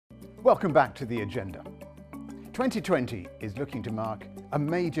Welcome back to The Agenda. 2020 is looking to mark a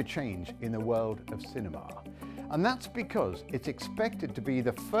major change in the world of cinema. And that's because it's expected to be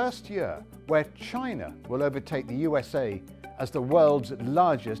the first year where China will overtake the USA as the world's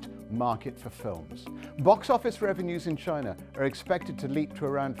largest market for films. Box office revenues in China are expected to leap to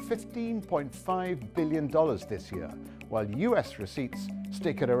around $15.5 billion this year, while US receipts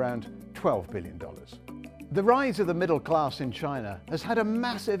stick at around $12 billion. The rise of the middle class in China has had a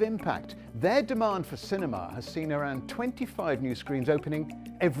massive impact. Their demand for cinema has seen around 25 new screens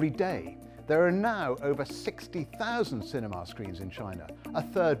opening every day. There are now over 60,000 cinema screens in China, a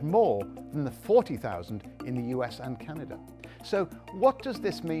third more than the 40,000 in the US and Canada. So what does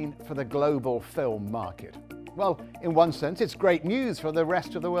this mean for the global film market? Well, in one sense, it's great news for the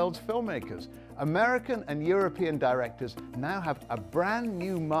rest of the world's filmmakers. American and European directors now have a brand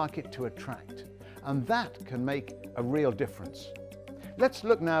new market to attract, and that can make a real difference. Let's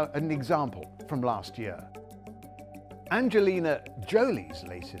look now at an example from last year. Angelina Jolie's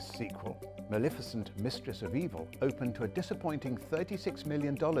latest sequel, Maleficent, Mistress of Evil, opened to a disappointing $36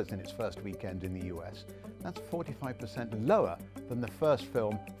 million in its first weekend in the US. That's 45% lower than the first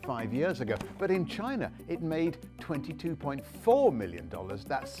film 5 years ago. But in China, it made $22.4 million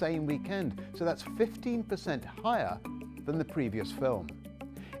that same weekend. So that's 15% higher than the previous film.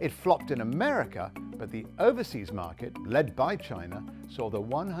 It flopped in America, but the overseas market, led by China, saw the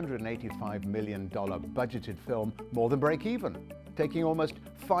 $185 million budgeted film more than break even, taking almost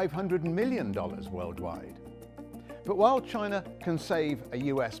 $500 million worldwide. But while China can save a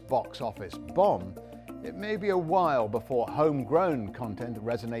US box office bomb, it may be a while before homegrown content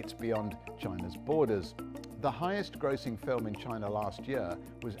resonates beyond China's borders. The highest grossing film in China last year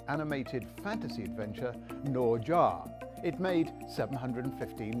was animated fantasy adventure Ne Zha. It made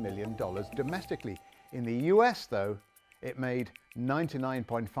 $715 million domestically. In the US, though, it made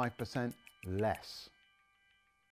 99.5% less.